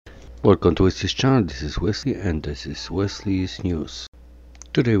Welcome to Wesley's channel. This is Wesley and this is Wesley's News.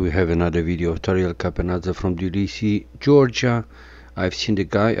 Today we have another video of Tariel Kapanadze from DC, Georgia. I've seen the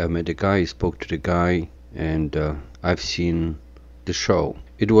guy, I met the guy, I spoke to the guy, and I've seen the show.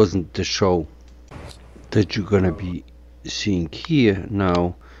 It wasn't the show that you're gonna be seeing here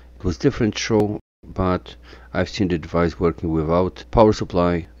now. It was a different show, but I've seen the device working without power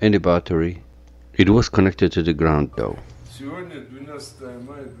supply, any battery. It was connected to the ground though.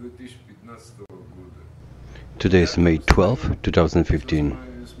 Today is May 12, 2015.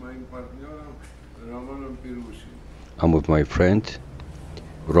 I'm with my friend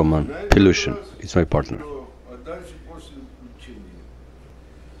Roman Pilushin. It's my partner.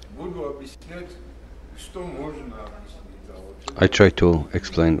 I try to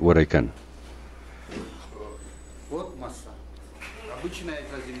explain what I can.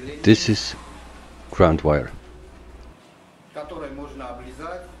 This is ground wire.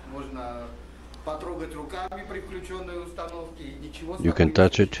 You can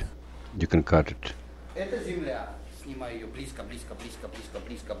touch it, you can cut it.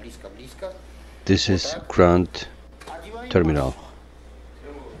 This is ground terminal.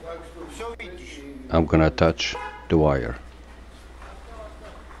 I'm gonna touch the wire.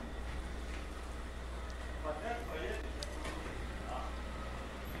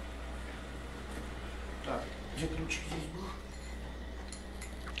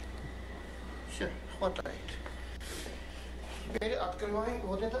 Хватает. Теперь открываем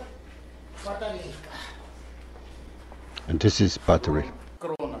вот это батарейка. And this is battery.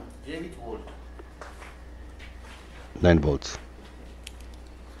 Крона 9 вольт. 9 volts.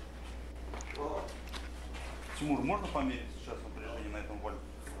 Тимур, можно померить сейчас напряжение на этом вольте?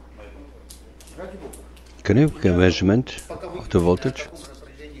 Can you get a measurement of the voltage?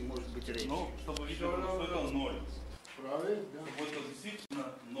 Ну, чтобы видеть условие 0. Вот это действительно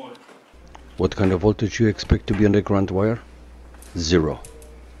 0. What kind of voltage you expect to be on the ground wire? 0.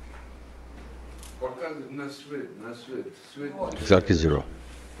 Exactly 0.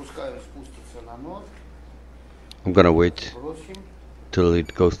 I'm gonna wait till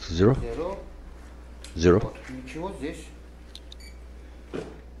it goes to 0. 0.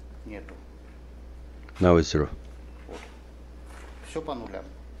 Now it's 0. Все по нулям.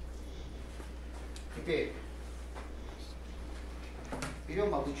 Теперь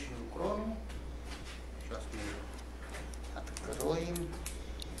берем обычную крону. Сейчас мы ее откроем.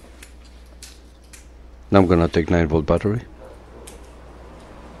 Now I'm gonna take 9 volt battery.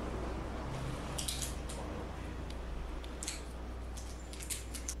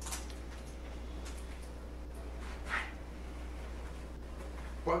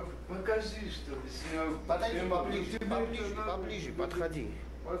 Покажи, что ты снял. Подойди поближе, подходи.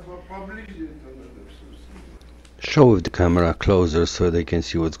 Поближе это надо все. Show with the camera closer so they can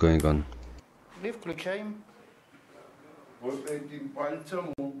see what's going on. Мы включаем Вот этим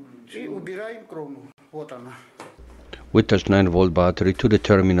пальцем и убираем крону. Вот она. We touch 9 volt battery to the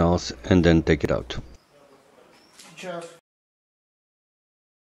terminals and then take it out. Сейчас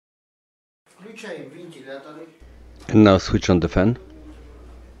включаем вентиляторы. And now switch on the fan.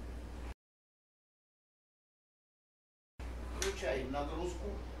 Включаем нагрузку.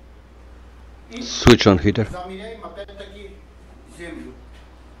 Switch on heater. Замеряем опять-таки землю.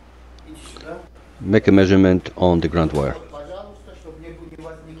 Иди сюда. Make a measurement on the ground wire. Пожалуйста, чтобы не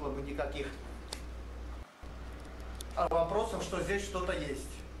возникло бы никаких вопросов, что здесь что-то есть.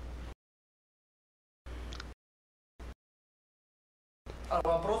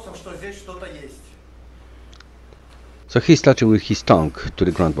 Вопросов, что здесь что-то есть. So he's touching with his tongue to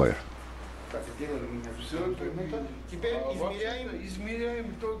the ground wire. Так, сделали меня все. Теперь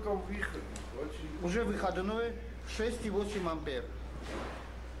измеряем только выход. уже выходной 6,8 ампер.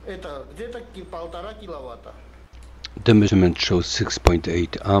 Это где-то 1,5 киловатта. The measurement shows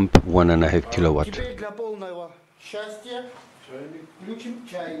 6.8 amp, 1.5 kilowatt. Теперь для полного счастья включим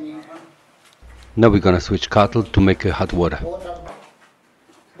чайник. Now we're gonna switch kettle to make a hot water. Вот он.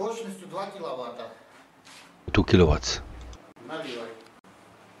 Мощностью 2 киловатта. 2 kilowatts. Наливай.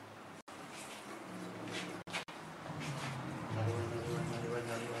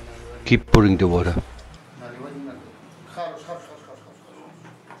 Keep pouring the water. Наливай, не надо. Хорош. А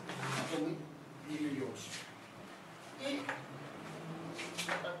то мы не льемся. И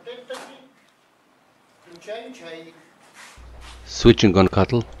опять-таки включаем чайник. Switching on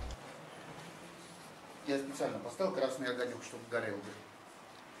kettle. Я специально поставил красный огонек, чтобы горел бы.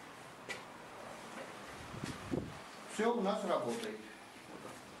 Все у нас работает.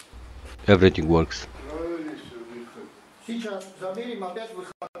 Everything works. Сейчас замерим опять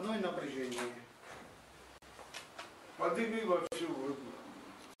выходное напряжение. Подними вообще.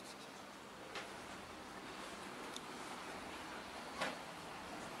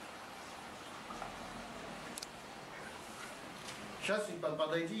 Сейчас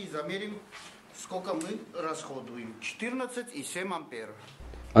подойди и замерим, сколько мы расходуем. 14,7 ампер.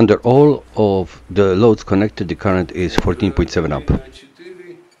 Under all of the loads connected, the current is 14.7 amp.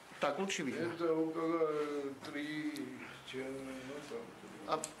 Так, лучше видно. Это около 3, ну там.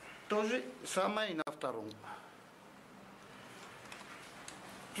 А то же самое и на втором.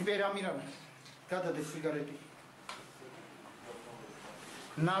 Теперь, Амиран, когда ты сигареты?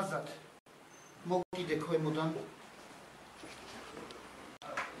 Назад. Могу идти к кое-мудан?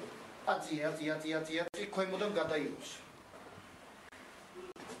 Ати, кое-мудан гадаюсь.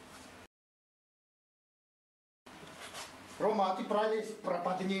 Рома, а ты пролез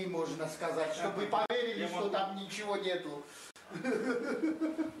пропадней, можно сказать, чтобы поверили, что там ничего нету.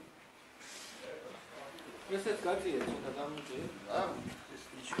 Если скажи, что там ничего.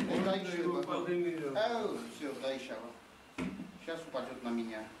 Дай шило. Все, дай шило. Сейчас упадет на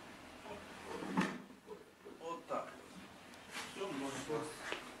меня. Вот так. Все, можно.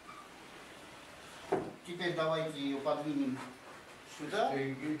 Теперь давайте ее подвинем сюда.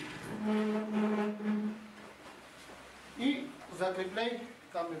 И закрепляй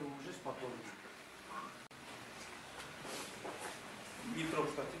камеру уже спокойно. Нитро,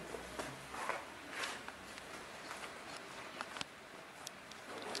 кстати.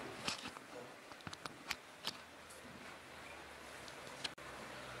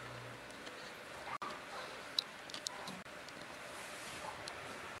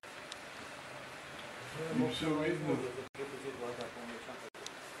 Все видно.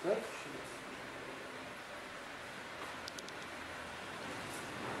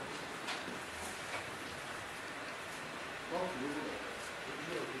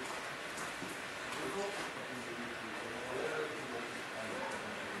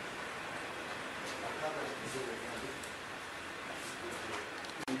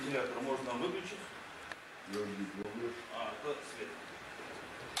 Вентилятор можно выключить. А, тот свет.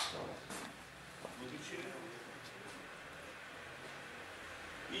 Выключили.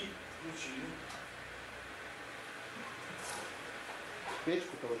 И включили.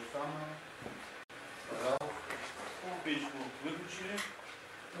 Печку то же самое. Пожалуйста. Печку выключили.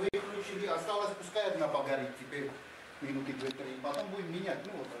 Выключили. Осталось, пускай одна погорит теперь. Минуты 2-3. Потом будем менять.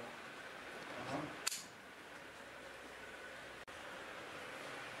 Ну вот так. Ага.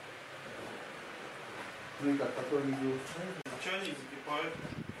 Ну и как, какой видео? Чайник закипает.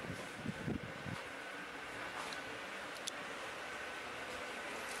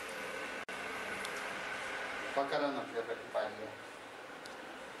 Пока рано для закипания.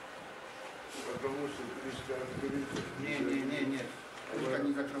 Потому что крышка открыта. Не. Крышка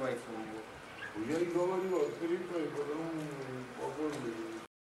не закрывается у него. Я и говорю, открыта, и потом попозже.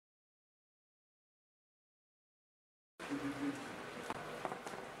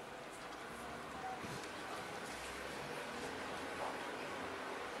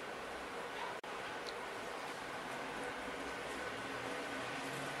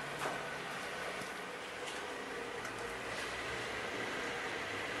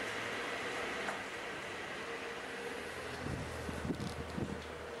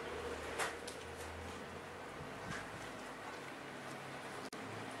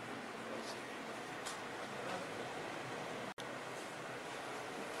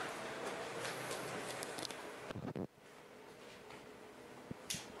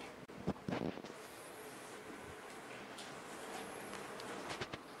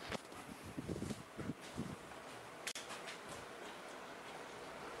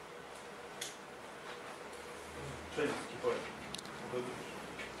 Чайник закипает.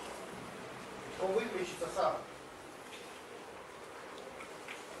 Он выключится сам.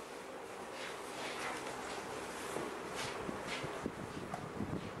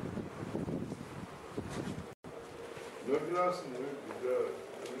 Да красный, да.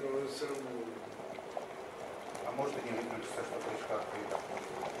 Но сам... А может и не выключится, что крышка открыта.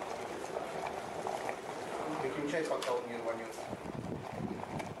 Выключай, пока он не рванется.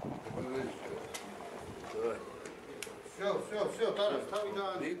 Подожди. Давай. Все, Тарас, ставь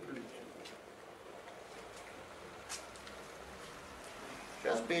да. Выключи.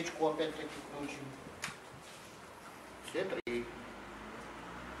 Сейчас печку опять-таки включим. Все три.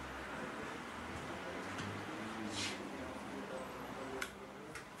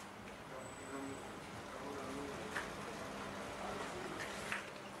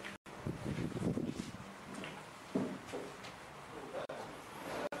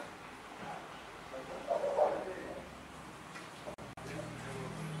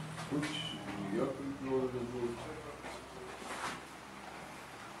 Я прикрою любовь.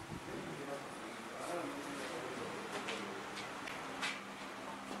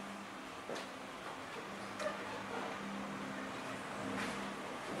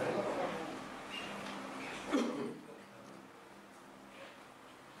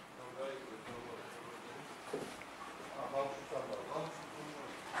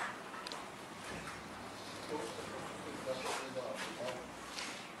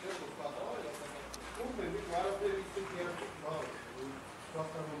 во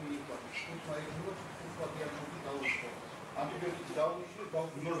втором веке. Тут моих внуков, тут вот я дал еще. Антибиотики дал еще, дал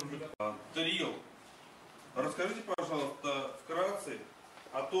еще. Tariel, расскажите, пожалуйста, вкратце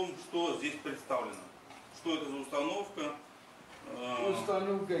о том, что здесь представлено. Что это за установка?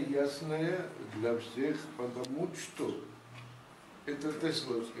 Установка ясная для всех, потому что это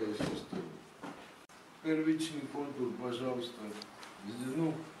тесловская система. Первичный контур, пожалуйста.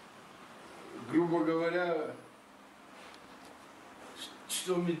 Ну, грубо говоря,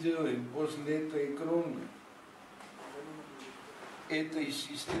 что мы делаем после этой кроны, этой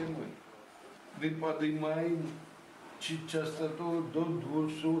системы, мы поднимаем частоту до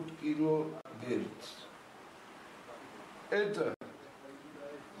 200 кГц. Это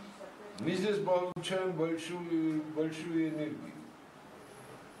мы здесь получаем большую энергию.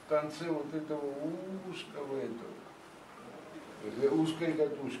 В конце вот этого узкой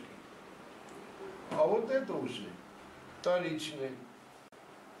катушки. А вот это уже вторичный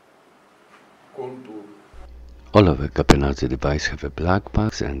контур. All of the Kapanadze devices have a black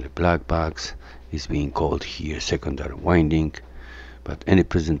box, and the black box is being called here secondary winding, but any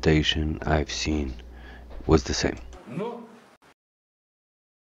presentation I've seen was the same. Но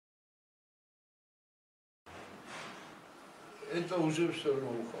это уже все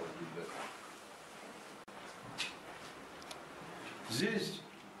ноу-хау, ребята. Здесь,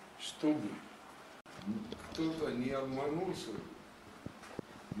 чтобы кто-то не обманулся,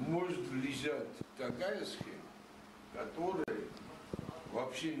 может лежать такая схема, которая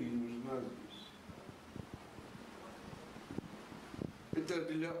вообще не нужна здесь. Это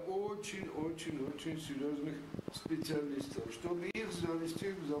для очень серьезных специалистов, чтобы их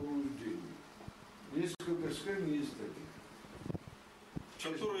завести в заблуждение. Несколько схем есть таких.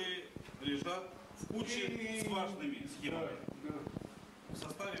 Которые лежат в куче с важными схемами. Да. В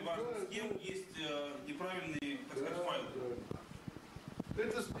составе важных схем есть неправильные, так сказать, файлы. Да.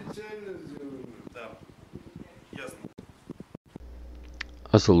 Это специально сделано. Да, ясно.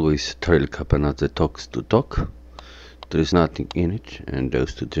 As always, Tariel Kapanadze talks to talk. There is nothing in it, and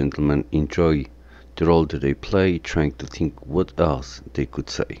those two gentlemen enjoy the role that they play, trying to think what else they could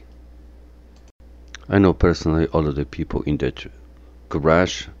say. I know personally all of the people in that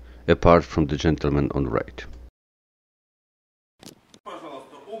garage, apart from the gentleman on the right.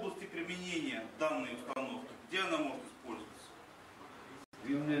 Пожалуйста, области применения данной установки, где она может использоваться?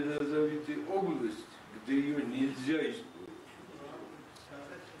 Вы мне назовите область, где ее нельзя использовать.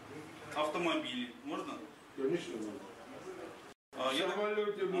 Автомобили, можно? Конечно, можно. В Я так-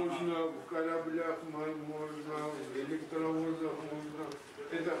 самолете можно, в кораблях можно, в электровозах можно.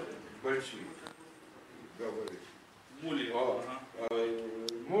 Это большие, говорит. Более.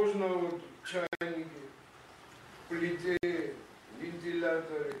 Можно вот чайники, плите,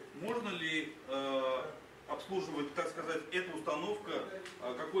 вентиляторы. Можно ли обслуживать, так сказать, эта установка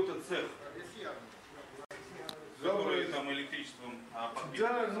какой-то цех, который там электричеством подпитывается?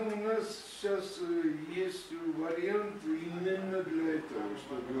 Да, ну у нас сейчас есть вариант именно для этого,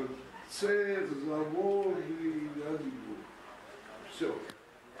 чтобы цех, завод и все.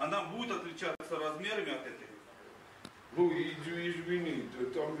 Она будет отличаться размерами от этой? Ну, извини,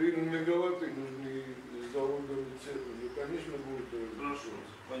 там 2 мегаватты нужны заводовые цехи, ну, конечно, будет. Хорошо,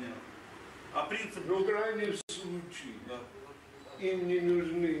 понятно. А принцип? Но в крайнем случае, Да. им не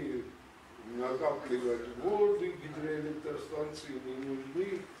нужны накапливать воды, гидроэлектростанции не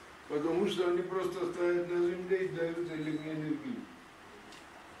нужны, потому что они просто стоят на земле и дают энергию.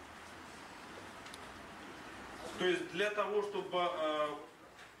 То есть для того, чтобы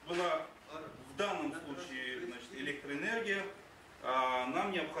была в данном случае, значит, электроэнергия,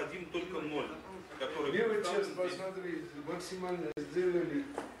 нам необходим только ноль, который... Мне вот сейчас посмотрите, максимально сделали,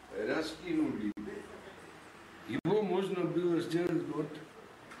 раскинули. Его можно было сделать вот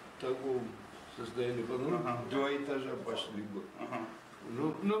в таком состоянии, потом 2 этажа пошли бы. Ага.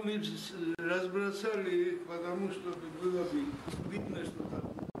 Но мы разбросали их, потому что было бы видно, что там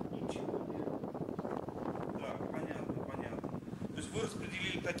ничего нет. Да, понятно. То есть вы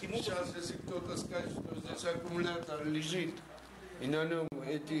распределили таким образом... Сейчас, если кто-то скажет, что здесь аккумулятор лежит, и на нем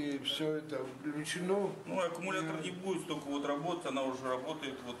все это включено. Ну, аккумулятор не будет столько вот работать, она уже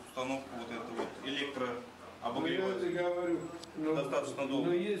работает, вот установка вот это вот электрообогреватель. Я говорю, Достаточно долго.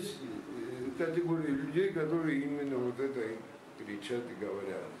 Но есть категория людей, которые именно вот это и кричат и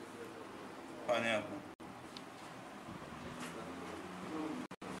говорят. Понятно.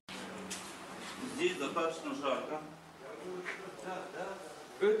 Здесь достаточно жарко.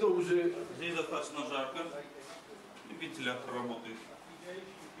 Это уже Здесь достаточно жарко. И вентилятор работает.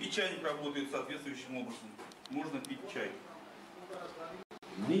 И чайник работает соответствующим образом. Можно пить чай.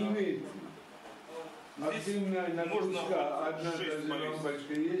 не имеет. Активная можно нагрузка, одна 6 даже повесить.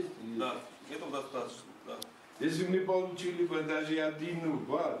 лампочка есть. Да, этого достаточно. Да. Если мы получили бы даже 1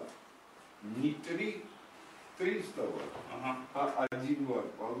 ватт, не 300 ватт, Ага. а 1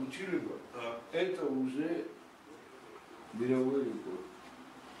 ватт получили бы, Да. это уже мировой рекорд.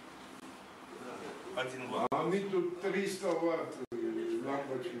 1 ватт. А мы тут 300 ватт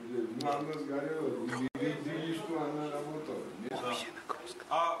лампочки делали. Она сгорела, и видели, что она работала. Нет? Да.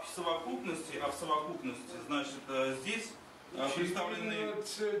 А в совокупности, значит, здесь представлены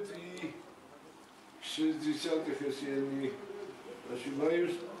 14,6, если я не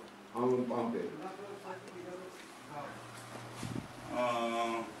ошибаюсь, ампер.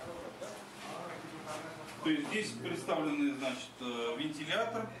 То есть здесь представлены, значит,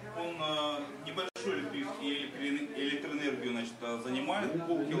 вентилятор, он небольшую электроэнергию, значит, занимает,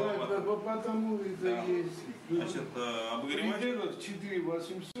 полкиловатта. Да, потому это Да. есть. Значит, обогреватель. Пределах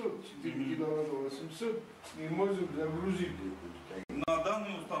 4800, 4 киловатта 800, и можем загрузить это. На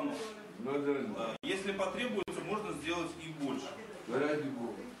данную установку. Надо, Если потребуется, можно сделать и больше. ради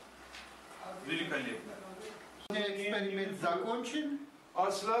Бога. Великолепно. Эксперимент закончен. А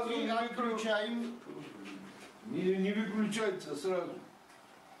сразу И отключаем. не выключается сразу.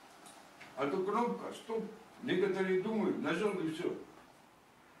 А то кнопка, стоп. Некоторые думают, нажал и все.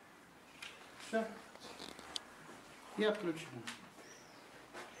 Все. И отключен.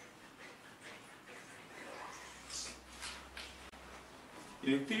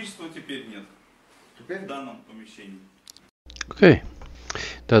 Электричества теперь нет Теперь в данном помещении. Okay,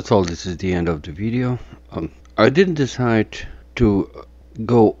 that's all. This is the end of the video. I didn't decide to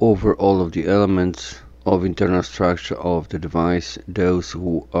go over all of the elements of internal structure of the device. Those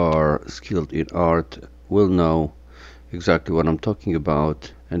who are skilled in art will know exactly what I'm talking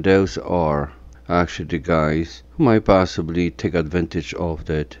about, and those are actually the guys who might possibly take advantage of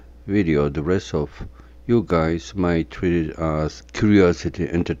that video. The rest of you guys might treat it as curiosity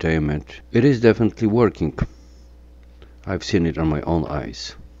entertainment. It is definitely working. I've seen it on my own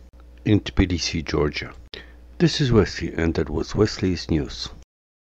eyes in Tbilisi, Georgia. This is Wesley, and that was Wesley's News.